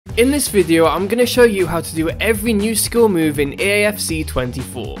In this video, I'm going to show you how to do every new skill move in EAFC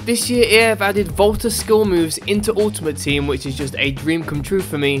 24. This year, EA have added Volta skill moves into Ultimate Team, which is just a dream come true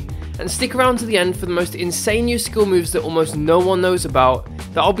for me, and stick around to the end for the most insane new skill moves that almost no one knows about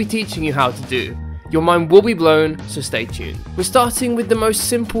that I'll be teaching you how to do. Your mind will be blown, so stay tuned. We're starting with the most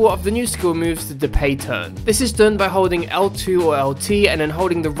simple of the new skill moves, the Depay turn. This is done by holding L2 or LT and then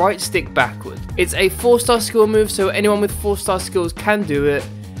holding the right stick backward. It's a 4-star skill move, so anyone with 4-star skills can do it.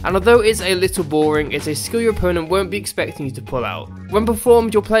 And although it's a little boring, it's a skill your opponent won't be expecting you to pull out. When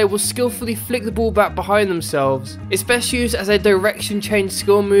performed, your player will skillfully flick the ball back behind themselves. It's best used as a direction change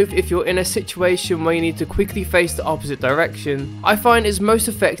skill move if you're in a situation where you need to quickly face the opposite direction. I find it's most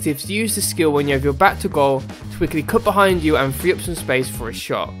effective to use the skill when you have your back to goal to quickly cut behind you and free up some space for a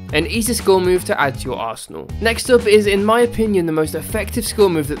shot. An easy skill move to add to your arsenal. Next up is, in my opinion, the most effective skill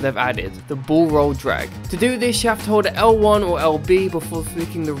move that they've added, the ball roll drag. To do this, you have to hold L1 or LB before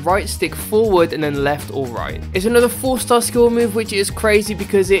flicking the right stick forward and then left or right. It's another 4-star skill move, which is crazy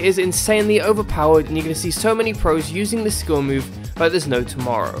because it is insanely overpowered and you're going to see so many pros using this skill move like there's no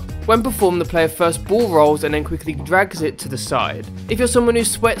tomorrow. When performed, the player first ball rolls and then quickly drags it to the side. If you're someone who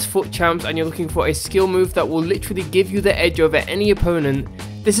sweats foot champs and you're looking for a skill move that will literally give you the edge over any opponent,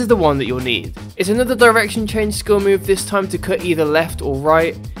 this is the one that you'll need. It's another direction change skill move, this time to cut either left or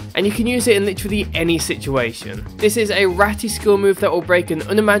right, and you can use it in literally any situation. This is a ratty skill move that will break an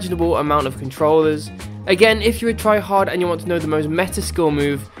unimaginable amount of controllers. Again, if you're a tryhard and you want to know the most meta skill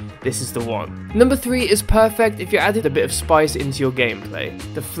move, this is the one. Number 3 is perfect if you added a bit of spice into your gameplay,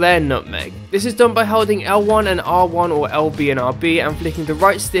 the Flare Nutmeg. This is done by holding L1 and R1 or LB and RB and flicking the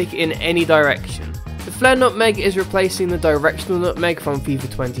right stick in any direction. The Flare Nutmeg is replacing the Directional Nutmeg from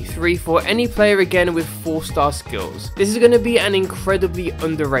FIFA 23 for any player again with 4-star skills. This is going to be an incredibly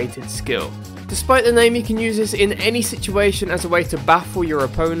underrated skill. Despite the name, you can use this in any situation as a way to baffle your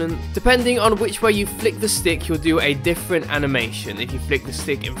opponent. Depending on which way you flick the stick, you'll do a different animation. If you flick the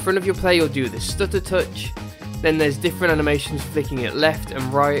stick in front of your player, you'll do this stutter touch. Then there's different animations flicking it left and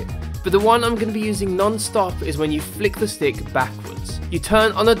right. But the one I'm going to be using non-stop is when you flick the stick backwards. You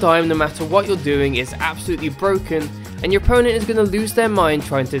turn on a dime no matter what you're doing, it's absolutely broken, and your opponent is going to lose their mind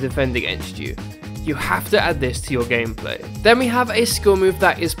trying to defend against you. You have to add this to your gameplay. Then we have a skill move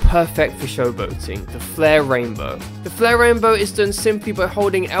that is perfect for showboating, the Flare Rainbow. The Flare Rainbow is done simply by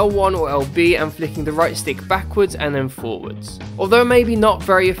holding L1 or LB and flicking the right stick backwards and then forwards. Although maybe not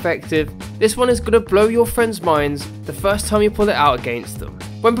very effective, this one is going to blow your friends' minds the first time you pull it out against them.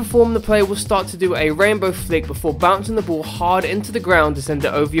 When performed, the player will start to do a rainbow flick before bouncing the ball hard into the ground to send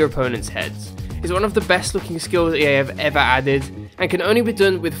it over your opponent's heads. It's one of the best looking skills EA have ever added and can only be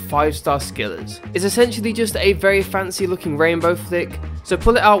done with 5-star skillers. It's essentially just a very fancy looking rainbow flick, so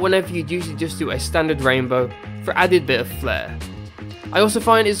pull it out whenever you'd usually just do a standard rainbow for added bit of flair. I also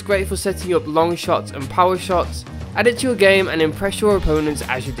find it's great for setting up long shots and power shots. Add it to your game and impress your opponents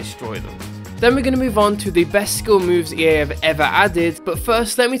as you destroy them. Then we're going to move on to the best skill moves EA have ever added, but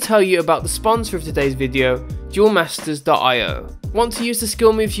first let me tell you about the sponsor of today's video, DuelMasters.io. Want to use the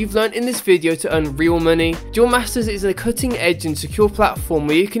skill moves you've learned in this video to earn real money? Duel Masters is a cutting edge and secure platform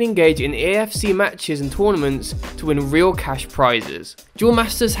where you can engage in EAFC matches and tournaments to win real cash prizes. Duel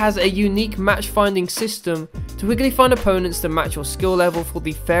Masters has a unique match finding system to quickly find opponents that match your skill level for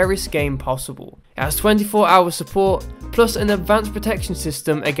the fairest game possible. It has 24-hour support, plus an advanced protection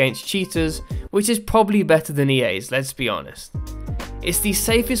system against cheaters, which is probably better than EA's, let's be honest. It's the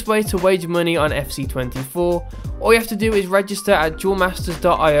safest way to wager money on FC24. All you have to do is register at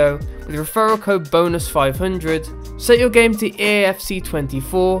duelmasters.io with referral code BONUS500, set your game to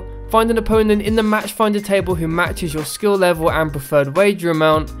EAFC24, find an opponent in the match finder table who matches your skill level and preferred wager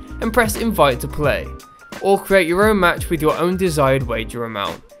amount, and press invite to play. Or create your own match with your own desired wager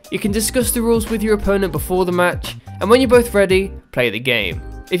amount. You can discuss the rules with your opponent before the match, and when you're both ready, play the game.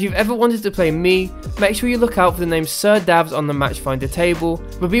 If you've ever wanted to play me, make sure you look out for the name Sir Davs on the match finder table,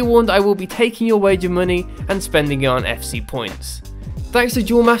 but be warned I will be taking your wager money and spending it on FC points. Thanks to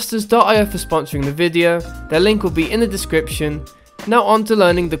DuelMasters.io for sponsoring the video, their link will be in the description. Now on to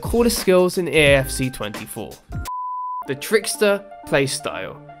learning the coolest skills in EAFC 24. The Trickster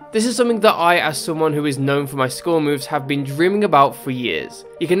Playstyle. This is something that I, as someone who is known for my skill moves, have been dreaming about for years.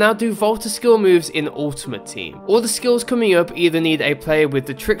 You can now do Volta skill moves in Ultimate Team. All the skills coming up either need a player with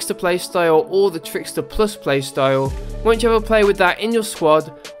the Trickster playstyle or the Trickster Plus playstyle. Once you have a player with that in your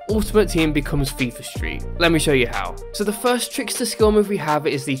squad, Ultimate Team becomes FIFA Street. Let me show you how. So the first Trickster skill move we have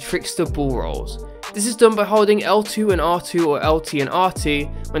is the Trickster Bull Rolls. This is done by holding L2 and R2 or LT and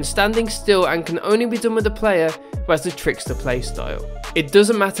RT when standing still and can only be done with a player who has the Trickster playstyle. It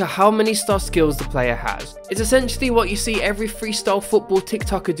doesn't matter how many star skills the player has. It's essentially what you see every freestyle football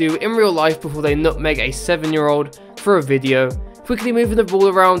TikToker do in real life before they nutmeg a 7-year-old for a video, quickly moving the ball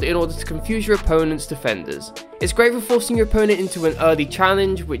around in order to confuse your opponent's defenders. It's great for forcing your opponent into an early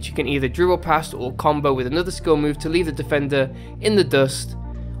challenge, which you can either dribble past or combo with another skill move to leave the defender in the dust.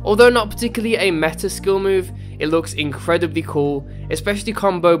 Although not particularly a meta skill move, it looks incredibly cool, especially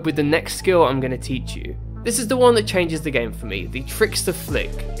comboed with the next skill I'm going to teach you. This is the one that changes the game for me, the Trickster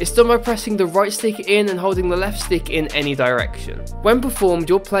Flick. It's done by pressing the right stick in and holding the left stick in any direction. When performed,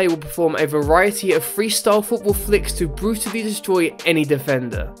 your player will perform a variety of freestyle football flicks to brutally destroy any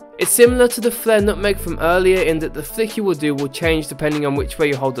defender. It's similar to the Flare Nutmeg from earlier in that the flick you will do will change depending on which way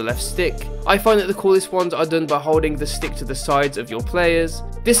you hold the left stick. I find that the coolest ones are done by holding the stick to the sides of your players.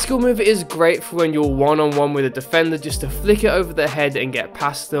 This skill move is great for when you're one-on-one with a defender just to flick it over their head and get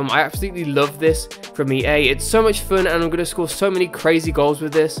past them. I absolutely love this from EA, it's so much fun and I'm going to score so many crazy goals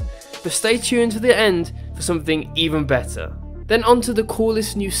with this, but stay tuned to the end for something even better. Then onto the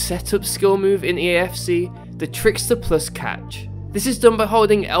coolest new setup skill move in EAFC, the Trickster Plus Catch. This is done by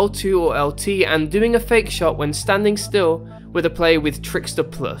holding L2 or LT and doing a fake shot when standing still with a player with Trickster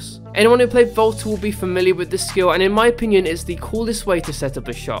Plus. Anyone who played Volta will be familiar with this skill, and in my opinion it's the coolest way to set up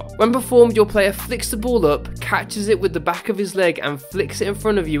a shot. When performed, your player flicks the ball up, catches it with the back of his leg and flicks it in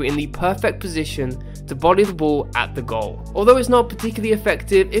front of you in the perfect position to body the ball at the goal. Although it's not particularly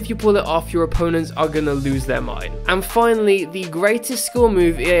effective, if you pull it off your opponents are gonna lose their mind. And finally, the greatest skill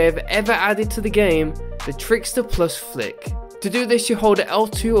move EA have ever added to the game, the Trickster Plus Flick. To do this, you hold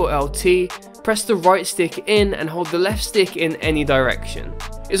L2 or LT, press the right stick in and hold the left stick in any direction.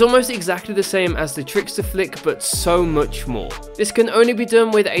 It's almost exactly the same as the Trickster Flick, but so much more. This can only be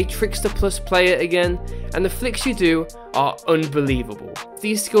done with a Trickster Plus player again, and the flicks you do are unbelievable.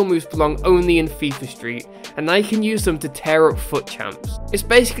 These skill moves belong only in FIFA Street, and now you can use them to tear up FUT champs. It's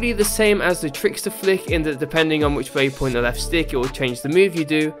basically the same as the Trickster Flick in that depending on which way you point the left stick, it will change the move you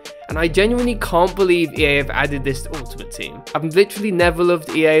do, and I genuinely can't believe EA have added this to Ultimate Team. I've literally never loved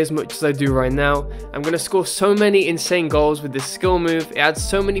EA as much as I do right now. I'm going to score so many insane goals with this skill move, it adds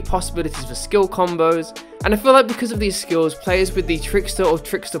so many possibilities for skill combos, and I feel like because of these skills, players with the Trickster or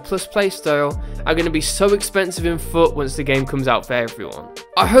Trickster Plus playstyle are going to be so expensive in FUT once the game comes out for everyone.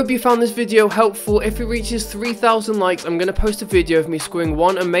 I hope you found this video helpful. If it reaches 3,000 likes, I'm going to post a video of me scoring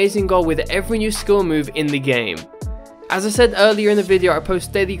one amazing goal with every new skill move in the game. As I said earlier in the video, I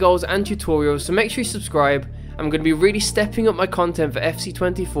post daily goals and tutorials, so make sure you subscribe. I'm going to be really stepping up my content for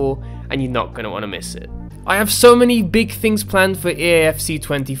FC24 and you're not going to want to miss it. I have so many big things planned for EAFC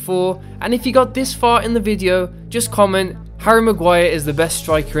 24, and if you got this far in the video, just comment, Harry Maguire is the best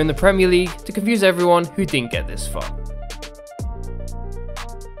striker in the Premier League to confuse everyone who didn't get this far.